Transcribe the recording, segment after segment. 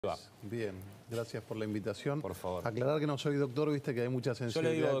Va. Bien, gracias por la invitación. Por favor. Aclarar que no soy doctor, viste que hay mucha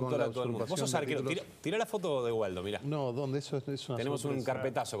sensibilidad. Yo le digo doctor con la a todo el mundo. Vos sos usurpación arquero. Tirá la foto de Waldo, mirá. No, ¿dónde? Eso es una Tenemos un sorpresa.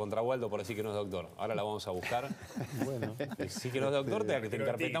 carpetazo contra Waldo por decir que no es doctor. Ahora la vamos a buscar. Bueno. Si que no es doctor, te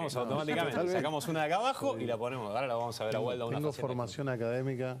encarpetamos automáticamente. Sacamos una de acá abajo y la ponemos. Ahora la vamos a ver a Waldo. Tengo formación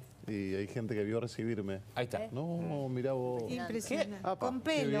académica y hay gente que vio recibirme. Ahí está. No, mirá vos. Impresionante. ¿Qué? Con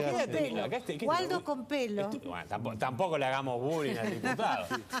pelo, Qué con viaje. pelo. Acá Waldo con pelo. Bueno, tampoco le hagamos bullying al diputado.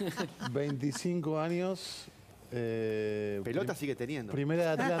 25 años. Pelota sigue teniendo. Primera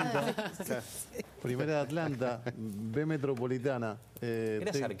de Atlanta. Primera de Atlanta. B Metropolitana.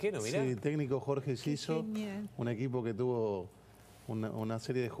 ¿Eras arquero, mirá? Sí, técnico Jorge Siso. genial. Un equipo que tuvo una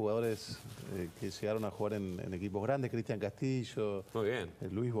serie de jugadores que llegaron a jugar en equipos grandes. Cristian Castillo. Muy bien.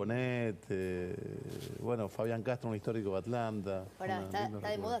 Luis Bonet. Bueno, Fabián Castro, un histórico de Atlanta. Ahora, está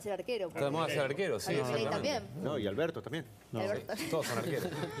de moda ser arquero. Está de moda ser arquero, sí. Ahí también. No, y Alberto también. Alberto. Todos son arqueros.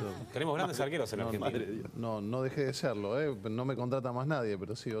 Tenemos grandes arqueros en Argentina. No dejé de serlo, no me contrata más nadie,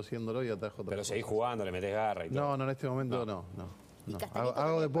 pero sigo siéndolo y atajo otra Pero cosa. seguís jugando, le metés garra y todo. No, en este momento no. ¿Y Castañeto Hago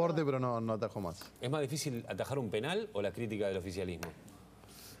también, deporte, perdón? pero no atajo más. ¿Es más difícil atajar un penal o la crítica del oficialismo?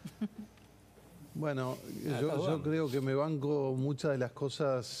 Bueno, está yo bueno. creo que me banco muchas de las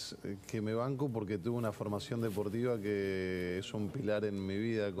cosas que me banco porque tuve una formación deportiva que es un pilar en mi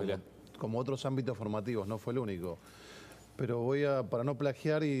vida, como otros ámbitos formativos, no fue el único. Pero para no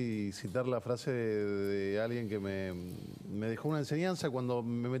plagiar y citar la frase de alguien que me dejó una enseñanza cuando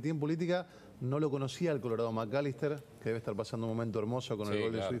me metí en política, no lo conocía, el Colorado McAllister, que debe estar pasando un momento hermoso con el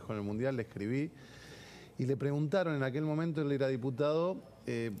gol de su hijo en el Mundial, le escribí. Y le preguntaron en aquel momento, él era diputado,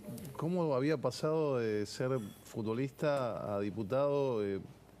 cómo había pasado de ser futbolista a diputado,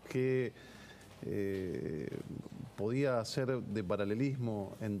 qué podía hacer de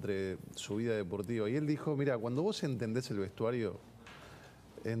paralelismo entre su vida deportiva. Y él dijo, mira, cuando vos entendés el vestuario,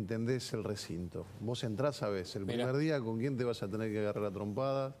 entendés el recinto. Vos entrás, sabés, el primer día con quién te vas a tener que agarrar a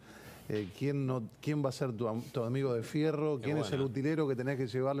trompadas, quién va a ser tu amigo de fierro, quién es el utilero que tenés que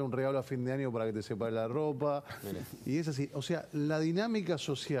llevarle un regalo a fin de año para que te separe la ropa. Y es así. O sea, la dinámica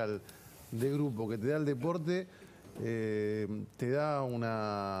social de grupo que te da el deporte te da un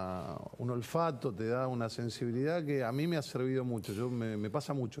olfato, te da una sensibilidad que a mí me ha servido mucho. Me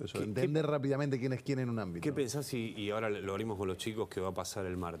pasa mucho eso, entender rápidamente quién es quién en un ámbito. ¿Qué pensás y ahora lo abrimos con los chicos que va a pasar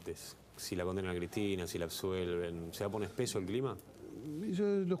el martes? Si la condenan a Cristina, si la absuelven, ¿se va a poner espeso el clima? Yo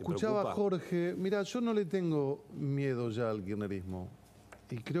lo escuchaba a Jorge. Mira, yo no le tengo miedo ya al kirchnerismo.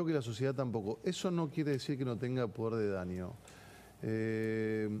 Y creo que la sociedad tampoco. Eso no quiere decir que no tenga poder de daño.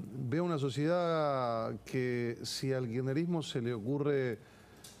 Veo una sociedad que si al kirchnerismo se le ocurre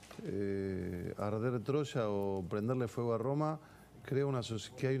arder Troya o prenderle fuego a Roma, creo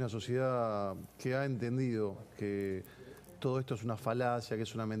que hay una sociedad que ha entendido que todo esto es una falacia, que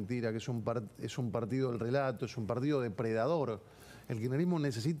es una mentira, que es un partido del relato, es un partido depredador. El kirchnerismo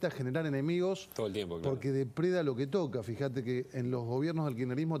necesita generar enemigos todo el tiempo, claro, porque depreda lo que toca. Fíjate que en los gobiernos del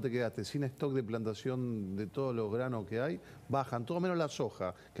kirchnerismo te quedaste sin stock de plantación de todos los granos que hay, bajan, todo menos la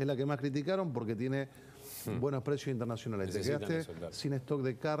soja, que es la que más criticaron porque tiene buenos precios internacionales. Te quedaste sin stock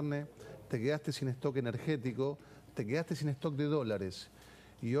de carne, te quedaste sin stock energético, te quedaste sin stock de dólares.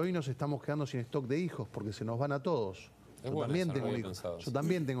 Y hoy nos estamos quedando sin stock de hijos porque se nos van a todos. Yo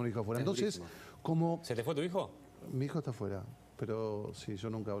también tengo un hijo afuera. Entonces, como... ¿Se te fue tu hijo? Mi hijo está afuera, pero sí, yo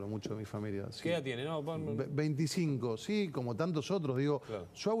nunca hablo mucho de mi familia. Sí. ¿Qué edad tiene? No, 25, sí, como tantos otros. Digo, claro.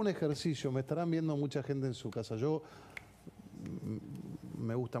 Yo hago un ejercicio, me estarán viendo mucha gente en su casa. Yo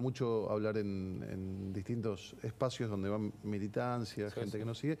me gusta mucho hablar en distintos espacios donde van militancia, gente que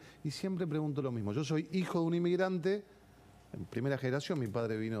nos sigue, y siempre pregunto lo mismo. Yo soy hijo de un inmigrante, en primera generación, mi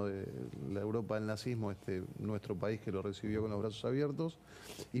padre vino de la Europa del nazismo, nuestro país que lo recibió con los brazos abiertos,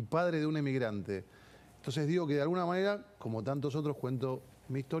 y padre de un emigrante. Entonces digo que de alguna manera, como tantos otros, cuento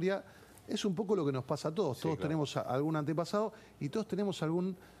mi historia, es un poco lo que nos pasa a todos. Todos tenemos algún antepasado y todos tenemos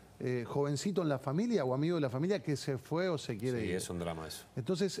algún jovencito en la familia o amigo de la familia que se fue o se quiere ir. Sí, es un drama eso.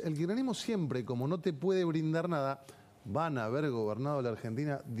 Entonces el kirchnerismo siempre, como no te puede brindar nada, van a haber gobernado la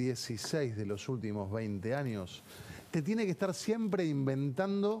Argentina 16 de los últimos 20 años. Te tiene que estar siempre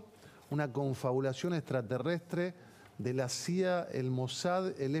inventando una confabulación extraterrestre de la CIA, el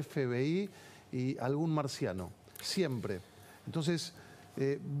Mossad, el FBI y algún marciano. Siempre. Entonces,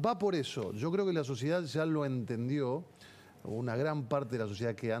 va por eso. Yo creo que la sociedad ya lo entendió, una gran parte de la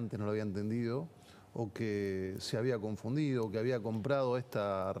sociedad que antes no lo había entendido, o que se había confundido, o que había comprado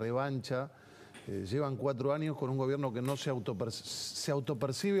esta revancha. Llevan 4 años con un gobierno que no se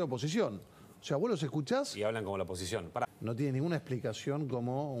autopercibe oposición. O sea, vos los escuchás... Y hablan como la oposición. No tiene ninguna explicación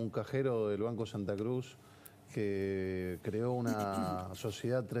como un cajero del Banco Santa Cruz que creó una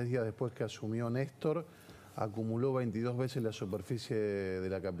sociedad 3 días después que asumió Néstor, acumuló 22 veces la superficie de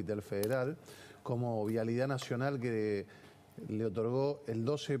la capital federal, como Vialidad Nacional que le otorgó el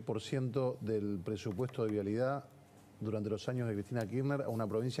 12% del presupuesto de vialidad durante los años de Cristina Kirchner a una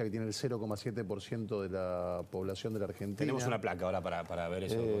provincia que tiene el 0,7% de la población de la Argentina. Tenemos una placa ahora para ver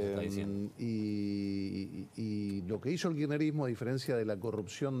eso que vos estás diciendo. Y lo que hizo el kirchnerismo, a diferencia de la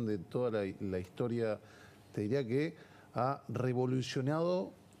corrupción de toda la historia, te diría que ha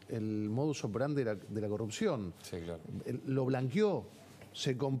revolucionado el modus operandi de la corrupción. Sí, claro. Lo blanqueó.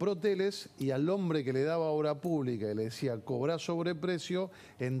 Se compró hoteles y al hombre que le daba obra pública y le decía, cobrá sobreprecio,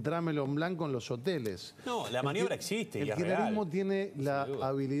 entrámelo en blanco en los hoteles. No, la maniobra existe y el es real. kirchnerismo tiene la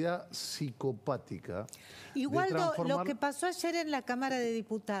habilidad psicopática. Igual de transformar... lo que pasó ayer en la Cámara de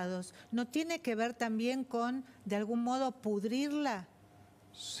Diputados, ¿no tiene que ver también con, de algún modo, pudrirla?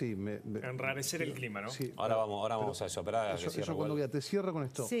 Sí, enrarecer el clima, ¿no? Sí, ahora vamos a eso. Eso cuando te cierro con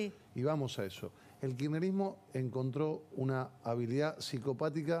esto. Sí. Y vamos a eso. El kirchnerismo encontró una habilidad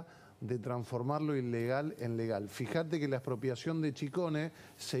psicopática de transformar lo ilegal en legal. Fíjate que la expropiación de Chicone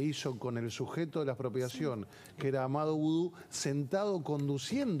se hizo con el sujeto de la expropiación, que era Amado Vudú, sentado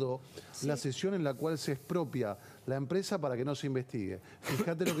conduciendo la sesión en la cual se expropia la empresa para que no se investigue.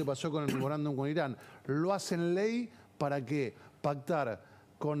 Fíjate lo que pasó con el memorándum con Irán. Lo hacen ley para que pactar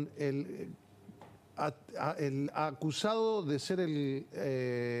con el acusado de ser el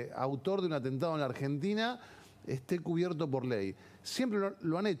autor de un atentado en la Argentina esté cubierto por ley. Siempre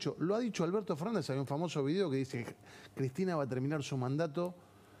lo han hecho. Lo ha dicho Alberto Fernández. Hay un famoso video que dice que Cristina va a terminar su mandato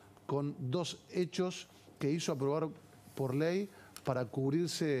con 2 hechos que hizo aprobar por ley para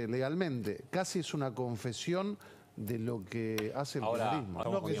cubrirse legalmente. Casi es una confesión de lo que hace el kirchnerismo.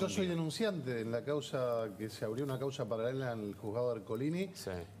 No, que yo soy denunciante en la causa, que se abrió una causa paralela en el juzgado de Ercolini,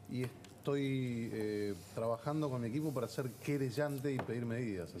 y estoy trabajando con mi equipo para ser querellante y pedir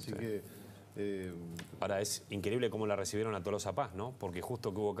medidas. Así que... Ahora, es increíble cómo la recibieron a Tolosa Paz, ¿no? Porque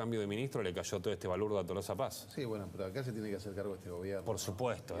justo que hubo cambio de ministro le cayó todo este balurdo a Tolosa Paz. Sí, bueno, pero acá se tiene que hacer cargo este gobierno. Por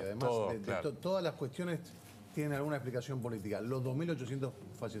supuesto. Y además, todas las cuestiones tienen alguna explicación política. Los 2.800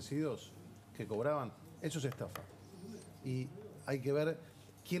 fallecidos que cobraban, eso es estafa. Y hay que ver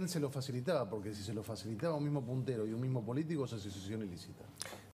quién se lo facilitaba, porque si se lo facilitaba un mismo puntero y un mismo político, es asociación ilícita.